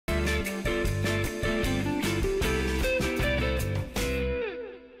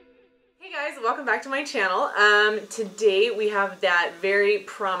guys, welcome back to my channel. Today we have that very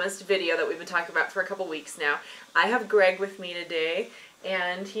promised video that we've been talking about for a couple weeks now. I have Greg with me today,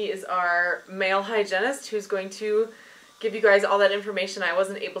 and he is our male hygienist who's going to give you guys all that information I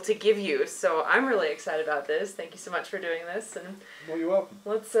wasn't able to give you. So I'm really excited about this. Thank you so much for doing this. And well, you're welcome.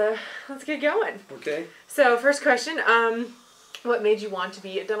 Let's get going. Okay. So first question, what made you want to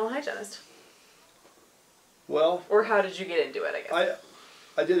be a dental hygienist? Well, or how did you get into it, I guess?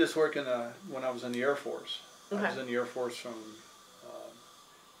 I did this work when I was in the Air Force. Okay. I was in the Air Force from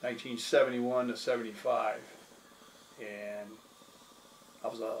 1971 to 75, and I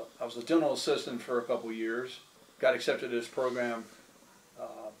was a dental assistant for a couple of years. Got accepted to this program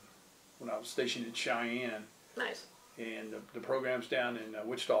when I was stationed in Cheyenne. Nice. And the program's down in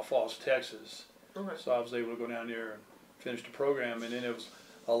Wichita Falls, Texas. Okay. So I was able to go down there and finish the program, and then it was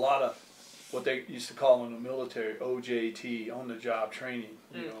a lot of what they used to call in the military OJT, on the job training.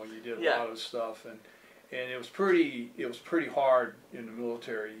 You know, you did a lot of stuff, and it was pretty hard in the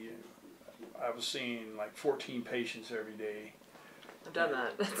military. I was seeing like 14 patients every day. I've done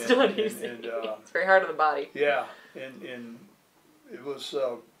that. That's not easy. It's very hard on the body. Yeah, and it was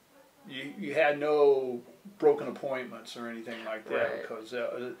you had no broken appointments or anything like that, because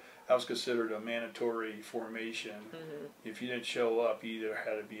that was considered a mandatory formation. Mm-hmm. If you didn't show up, you either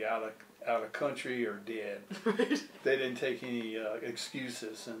had to be out of country or dead. They didn't take any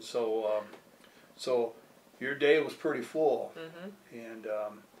excuses, and so your day was pretty full. Mm-hmm.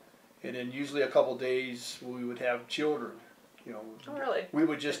 And then usually a couple days we would have children. You know, oh, really? We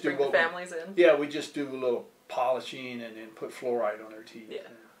would just bring do the families in. Yeah, we just do a little polishing and then put fluoride on their teeth. Yeah.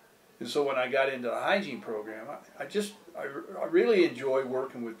 And so when I got into the hygiene program, I really enjoy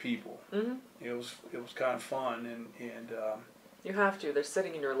working with people. Mm-hmm. It was kind of fun, and you have to. They're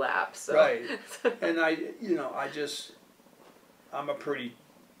sitting in your lap, so. Right. And I'm a pretty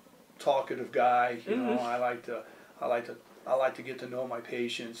talkative guy. You know, I like to get to know my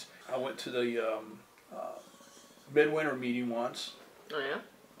patients. I went to the midwinter meeting once. Oh yeah.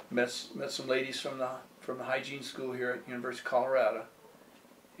 Met some ladies from the hygiene school here at University of Colorado,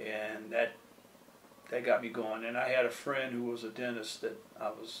 and that got me going. And I had a friend who was a dentist that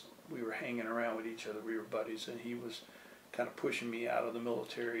we were hanging around with each other. We were buddies, and he was kind of pushing me out of the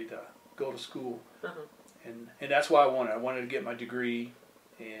military to go to school. And that's why I wanted to get my degree,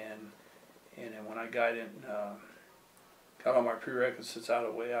 and then when I got all my prerequisites out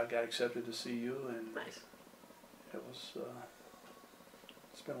of the way, I got accepted to CU, and nice.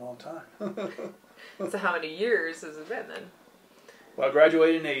 It's been a long time. So how many years has it been then? Well, I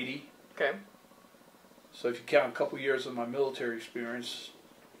graduated in 80. Okay. So if you count a couple years of my military experience,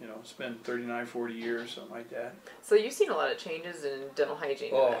 you know, it's been 39, 40 years, something like that. So you've seen a lot of changes in dental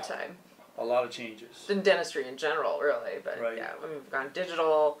hygiene in that time. A lot of changes. In dentistry in general, really. But right. Yeah, I mean, we've gone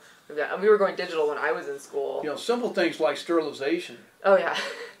digital. We were going digital when I was in school. You know, simple things like sterilization. Oh yeah.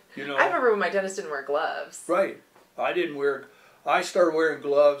 You know. I remember when my dentist didn't wear gloves. Right. I started wearing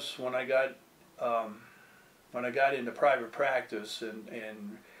gloves when I got into private practice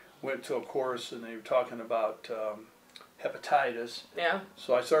and went to a course, and they were talking about hepatitis. Yeah.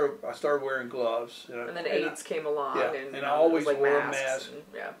 So I started wearing gloves. And then AIDS came along. Yeah. And I always wore a mask.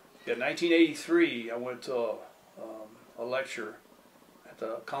 Yeah. In 1983, I went to a lecture at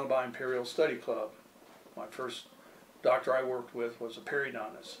the Columbine Imperial Study Club. My first doctor I worked with was a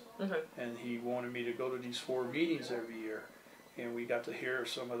periodontist, and he wanted me to go to these 4 meetings every year, and we got to hear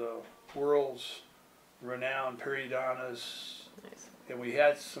some of the world's renowned periodontists. Nice. And we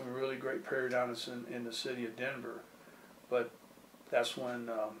had some really great periodontists in the city of Denver, but that's when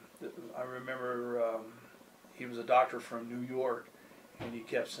I remember he was a doctor from New York, and he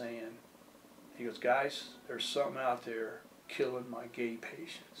kept saying, he goes, "Guys, there's something out there killing my gay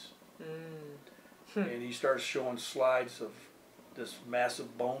patients." And he starts showing slides of this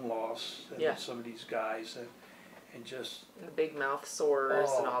massive bone loss in some of these guys, and just the big mouth sores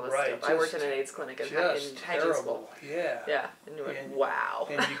and all this stuff. I worked in an AIDS clinic in hygiene school. Yeah. Yeah, and you're like, wow.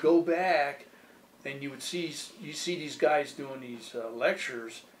 And you go back, and you see these guys doing these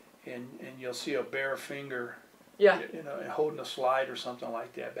lectures, and you'll see a bare finger. Yeah. You know, holding a slide or something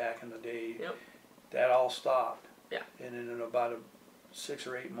like that back in the day. Yep. That all stopped. Yeah. And then in about 6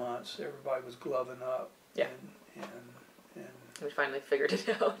 or 8 months, everybody was gloving up. Yeah. And we finally figured it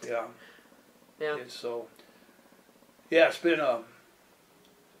out. Yeah. Yeah. And so, yeah, it's been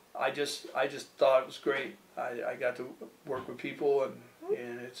I just thought it was great. I got to work with people,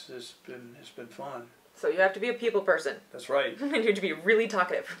 and it's been fun. So you have to be a people person. That's right. And you have to be really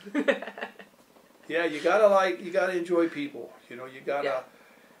talkative. Yeah, you gotta enjoy people. You know, you gotta. Yeah.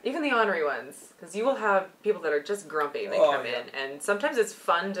 Even the ornery ones, because you will have people that are just grumpy. They come in, and sometimes it's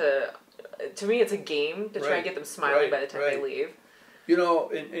fun to to me, it's a game to try and get them smiling by the time they leave. You know,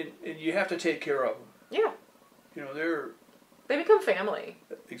 and you have to take care of them. Yeah. You know, they become family.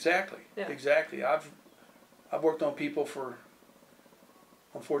 Exactly. Yeah. Exactly. I've worked on people for.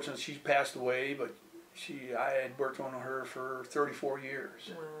 Unfortunately, she's passed away, but I had worked on her for 34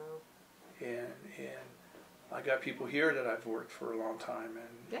 years. Wow. And I got people here that I've worked for a long time,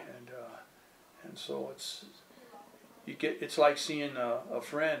 and so it's like seeing a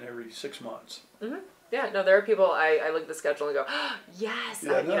friend every 6 months. Mm-hmm. Yeah, no, there are people I look at the schedule and go, oh, yes,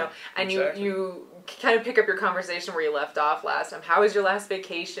 yeah, you know, and exactly. you kind of pick up your conversation where you left off last time. How was your last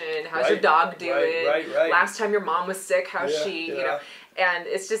vacation? How's your dog doing? Right. Last time your mom was sick, how's she? You know, and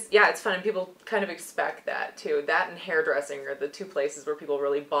it's just it's fun, and people kind of expect that too. That and hairdressing are the two places where people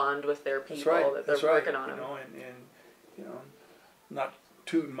really bond with their people that they're working on them. You know, and you know, not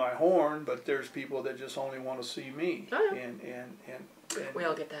tooting my horn, but there's people that just only want to see me, and we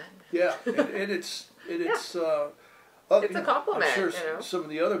all get that. Yeah, and it's it's a compliment. I'm sure you know? some of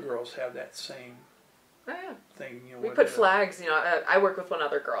the other girls have that same thing. You know, we put flags. You know, I work with one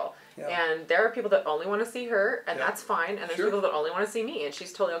other girl, and there are people that only want to see her, and that's fine. And there's people that only want to see me, and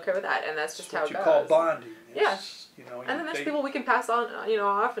she's totally okay with that. And that's just how it goes. What you call bonding. Yes. You know, and then there's people we can pass on,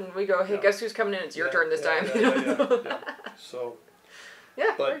 off, and we go, hey, guess who's coming in? It's your turn this time. Yeah. So.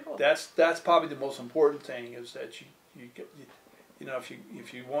 Yeah. But very cool. that's probably the most important thing is that you know,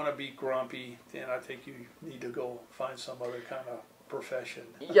 if you want to be grumpy, then I think you need to go find some other kind of profession.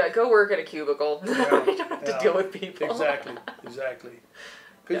 Yeah, go work at a cubicle. You don't have to deal with people. Exactly.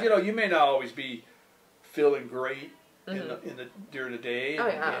 Because you know, you may not always be feeling great during the day. Oh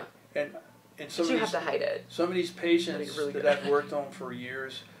yeah. And some but you have to hide it. Some of these patients that I've worked on for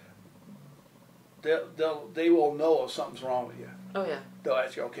years, they will know if something's wrong with you. Oh yeah. They'll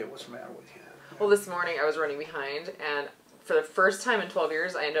ask you, okay, what's the matter with you? Well, this morning I was running behind, and for the first time in 12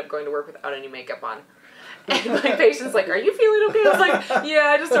 years, I ended up going to work without any makeup on. And my patient's like, are you feeling okay? I was like, yeah,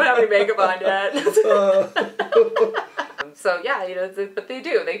 I just don't have any makeup on yet. So yeah, you know, but they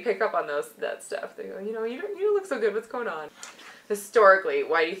do. They pick up on that stuff. They go, you know, you don't look so good. What's going on? Historically,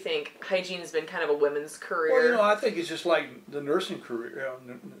 why do you think hygiene has been kind of a women's career? Well, you know, I think it's just like the nursing career,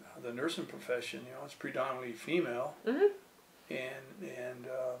 the nursing profession. You know, it's predominantly female, and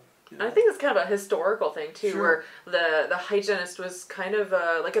you know. I think it's kind of a historical thing too, where the hygienist was kind of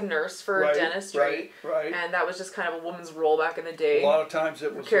like a nurse for dentistry, right, and that was just kind of a woman's role back in the day. A lot of times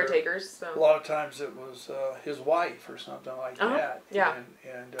it was caretakers. So. A lot of times it was his wife or something like that. Yeah.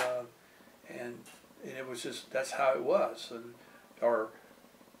 And it was just that's how it was, or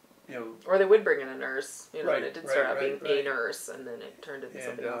they would bring in a nurse, and it did start out being a nurse, and then it turned into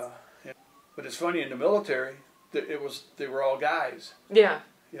something else. But it's funny, in the military, they were all guys. Yeah.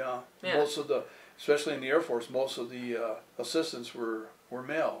 Yeah. Most of especially in the Air Force, most of the assistants were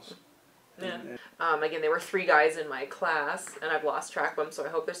males. Yeah. Again, there were 3 guys in my class, and I've lost track of them, so I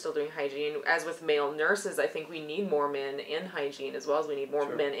hope they're still doing hygiene. As with male nurses, I think we need more men in hygiene as well as we need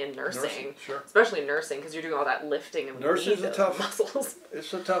more men in nursing. Especially nursing, because you're doing all that lifting and nursing is tough muscles.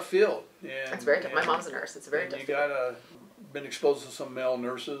 It's a tough field. It's very tough. My mom's a nurse. It's a very tough field. Been exposed to some male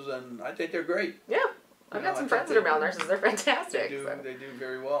nurses, and I think they're great. Yeah. I've got some friends that are male nurses. They're fantastic. They do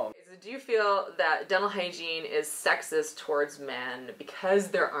very well. So do you feel that dental hygiene is sexist towards men because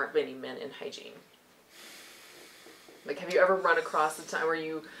there aren't many men in hygiene? Like, have you ever run across the time where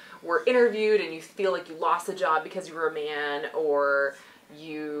you were interviewed and you feel like you lost a job because you were a man, or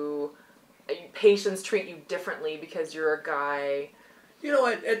patients treat you differently because you're a guy? You know,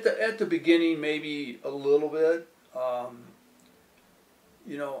 at the beginning, maybe a little bit.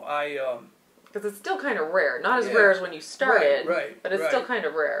 You know, because it's still kind of rare. Not as rare as when you started, but it's still kind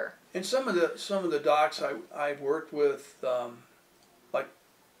of rare. And some of the docs I've worked with, like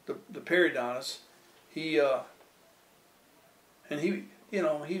the periodontist, he was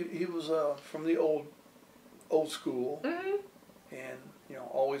from the old school, and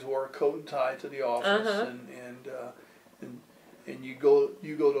always wore a coat and tie to the office, and you go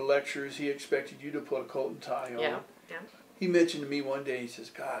to lectures. He expected you to put a coat and tie on. Yeah. He mentioned to me one day. He says,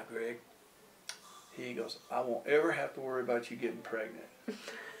 "God, Greg," he goes, "I won't ever have to worry about you getting pregnant." And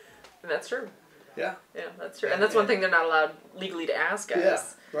that's true. Yeah. Yeah, that's true. And that's one thing they're not allowed legally to ask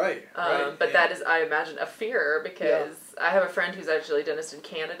us. Yeah, right. But that is, I imagine, a fear, because I have a friend who's actually a dentist in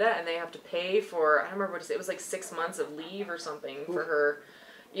Canada, and they have to pay for, I don't remember what it was, like 6 months of leave or something for her,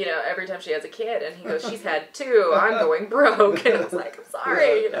 every time she has a kid. And he goes, she's had 2, I'm going broke. And it's like, I'm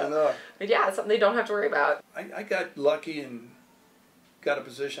sorry, I know. But yeah, it's something they don't have to worry about. I got lucky and got a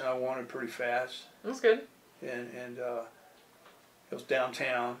position I wanted pretty fast. That's good. And it was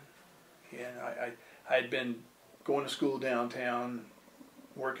downtown. And I had been going to school downtown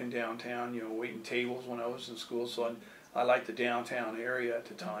working downtown, you know, waiting tables when I was in school. So I liked the downtown area at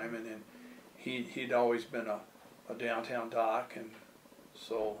the time, and then he'd always been a downtown doc, and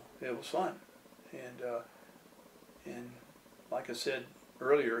so it was fun. And like I said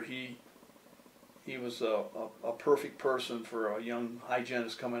earlier, he was a perfect person for a young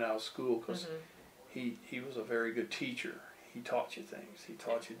hygienist coming out of school, because he was a very good teacher. He taught you things. He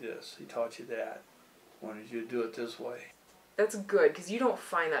taught you this. He taught you that. Wanted you to do it this way. That's good, because you don't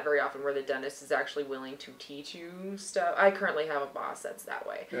find that very often where the dentist is actually willing to teach you stuff. I currently have a boss that's that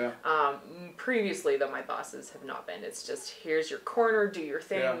way. Yeah. Previously, though, my bosses have not been. It's just, here's your corner, do your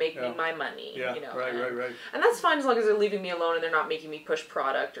thing, make me my money. Yeah, you know, right. And that's fine as long as they're leaving me alone and they're not making me push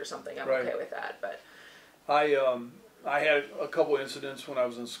product or something. I'm okay with that. But I had a couple incidents when I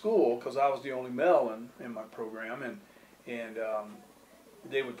was in school, because I was the only male in my program, and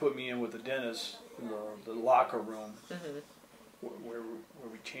they would put me in with the dentist in the locker room. Where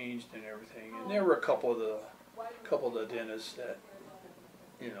we changed and everything, and there were a couple of the dentists that,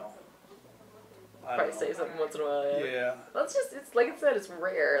 you know, I probably say something once in a while. Yeah. Well, it's like I said, it's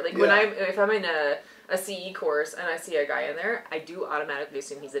rare. Like Yeah. if I'm in a CE course and I see a guy in there, I do automatically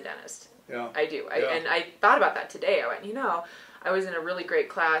assume he's a dentist. Yeah. I do. Yeah. And I thought about that today. I went, you know, I was in a really great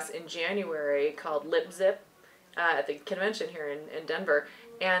class in January called Lip Zip at the convention here in Denver,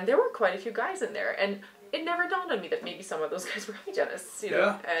 and there were quite a few guys in there, and it never dawned on me that maybe some of those guys were hygienists, you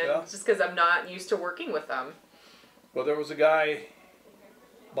know, just because I'm not used to working with them. Well, there was a guy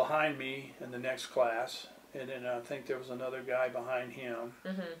behind me in the next class, and then I think there was another guy behind him.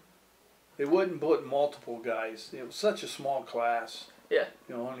 They wouldn't put multiple guys. It was such a small class. Yeah.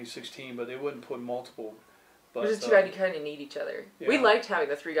 You know, only 16, but they wouldn't put multiple. But, which is too bad. You kind of need each other. Yeah. We liked having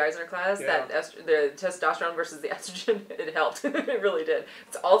the three guys in our class. Yeah. The testosterone versus the estrogen, it helped. It really did.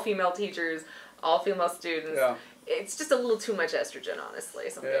 It's all female teachers, all female students. Yeah. It's just a little too much estrogen, honestly,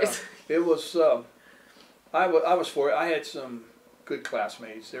 some days. It was, I was for it. I had some good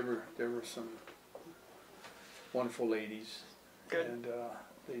classmates. There were some wonderful ladies. Good. And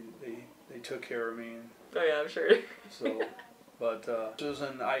they took care of me. And oh yeah, I'm sure. So, but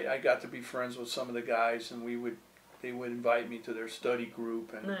Susan, I got to be friends with some of the guys, and they would invite me to their study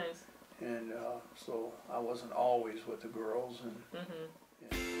group, and nice. And so I wasn't always with the girls, and.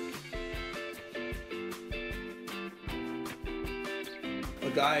 A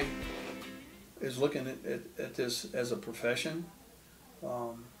guy is looking at this as a profession.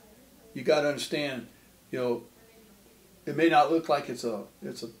 You got to understand, you know, it may not look like it's a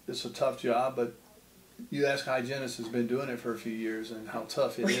tough job, but you ask a hygienist who's been doing it for a few years and how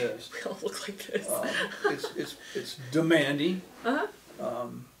tough it is. We all look like this. It's demanding.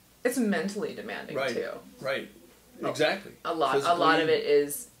 It's mentally demanding too. Right. Exactly. A lot of it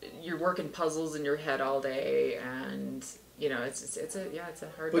is you're working puzzles in your head all day, and you know it's a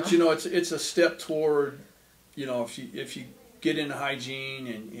hard. But job. You know it's a step toward, you know, if you get into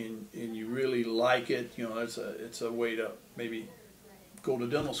hygiene and you really like it, you know, it's a way to maybe go to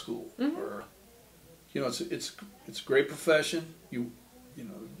dental school, or you know it's a great profession. You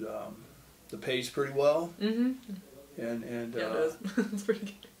know the pay's pretty well. And yeah, it is. It's pretty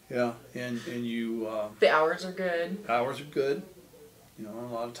good. Yeah, and you. The hours are good. Hours are good. You know,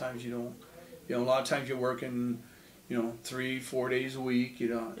 a lot of times you don't. You know, a lot of times you're working, you know, 3-4 days a week. You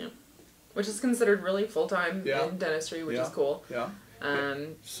know. Yeah. Which is considered really full time in dentistry, which is cool. Yeah.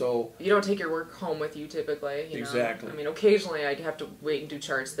 So you don't take your work home with you typically. You exactly. know? I mean, occasionally I'd have to wait and do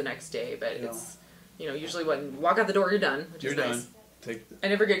charts the next day, but it's usually when you walk out the door, you're done. Which is nice. I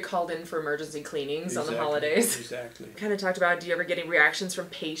never get called in for emergency cleanings on the holidays. Exactly. Kind of talked about, do you ever get any reactions from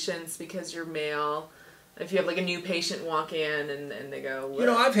patients because you're male? If you have like a new patient walk in and they go, you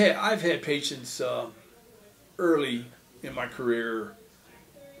know, I've had patients early in my career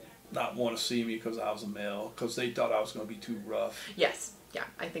not want to see me because I was a male, because they thought I was going to be too rough. Yes. Yeah,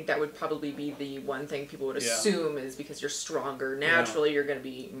 I think that would probably be the one thing people would assume is because you're stronger. Naturally, you're going to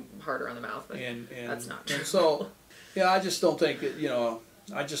be harder on the mouth, but that's not true. And so, yeah, I just don't think it, you know,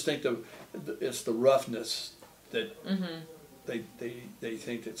 I just think it's the roughness that they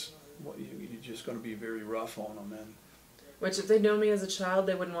think it's you're just going to be very rough on them. And which, if they'd known me as a child,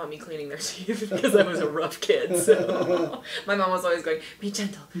 they wouldn't want me cleaning their teeth because I was a rough kid. So my mom was always going, be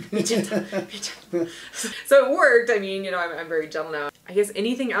gentle, be gentle, be gentle. So it worked. I mean, you know, I'm very gentle now. I guess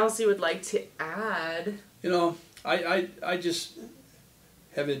anything else you would like to add? You know, I just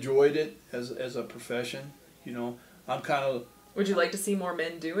have enjoyed it as a profession. You know, I'm kind of... Would you like to see more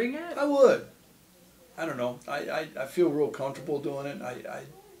men doing it? I would. I don't know. I feel real comfortable doing it.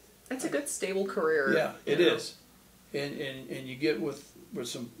 It's a good, stable career. Yeah, it is. And you get with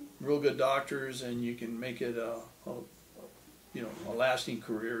some real good doctors, and you can make it you know, a lasting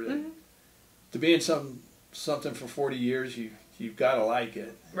career. That, to be in something for 40 years, you've got to like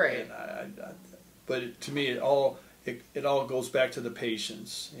it. Right. And but to me, it all goes back to the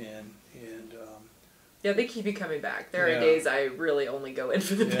patients and. Yeah, they keep you coming back. There are days I really only go in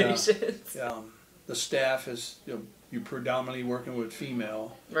for the patients. The staff is, you know, you're predominantly working with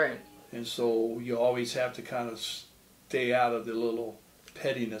female. Right. And so you always have to kind of stay out of the little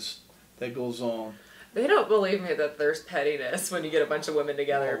pettiness that goes on. They don't believe me that there's pettiness when you get a bunch of women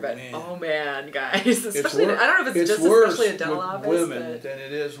together, oh man, guys. Especially, I don't know if it's just especially a dental office. It's worse with women than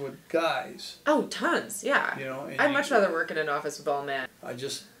it is with guys. Oh, tons, yeah. You know, I'd much rather work in an office with all men. I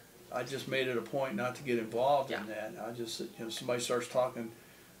just made it a point not to get involved in that. I just, you know, somebody starts talking,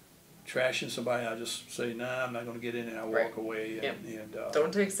 trashing somebody, I just say, nah, I'm not going to get in, and I walk away. And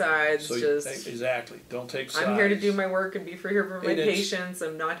don't take sides. So just exactly, don't take sides. I'm here to do my work and be here for my patients.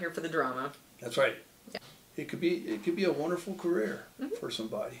 I'm not here for the drama. That's right. Yeah. It could be a wonderful career for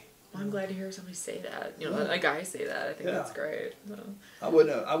somebody. Well, I'm glad to hear somebody say that. You know, a guy say that. I think that's great. So. I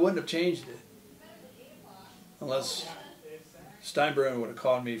wouldn't have changed it unless Steinbrenner would have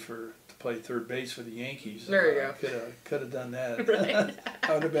called me to play third base for the Yankees. There you go. Could have done that. Right.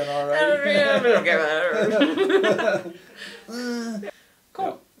 I would have been all right. I've been okay with that. Cool.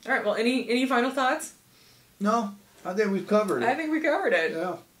 All right. Well, any final thoughts? No, I think we've covered it. I think we covered it.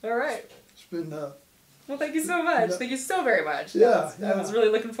 Yeah. All right. It's been. Well, thank you so much. Thank you so very much. Yeah, I was really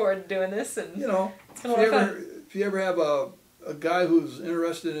looking forward to doing this, and you know, it's been a lot of fun. If you ever have a guy who's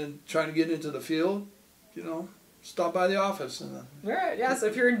interested in trying to get into the field, you know, stop by the office and. All right. Yeah. So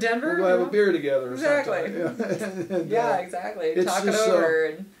if you're in Denver, we'll have a beer together. Exactly. Or something. Yeah. Exactly. Talk it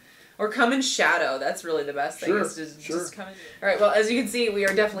over or come and shadow. That's really the best thing. Is just come in. All right. Well, as you can see, we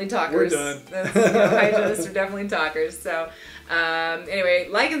are definitely talkers. We're done. Hygienists are definitely talkers. So, anyway,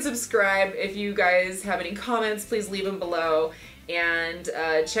 like and subscribe. If you guys have any comments, please leave them below. And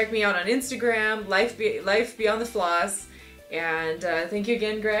check me out on Instagram, Life Beyond the Floss. And thank you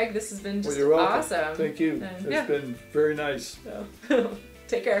again, Greg. This has been just awesome. Thank you. It's been very nice. So,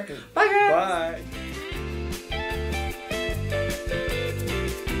 take care. Bye, guys. Bye.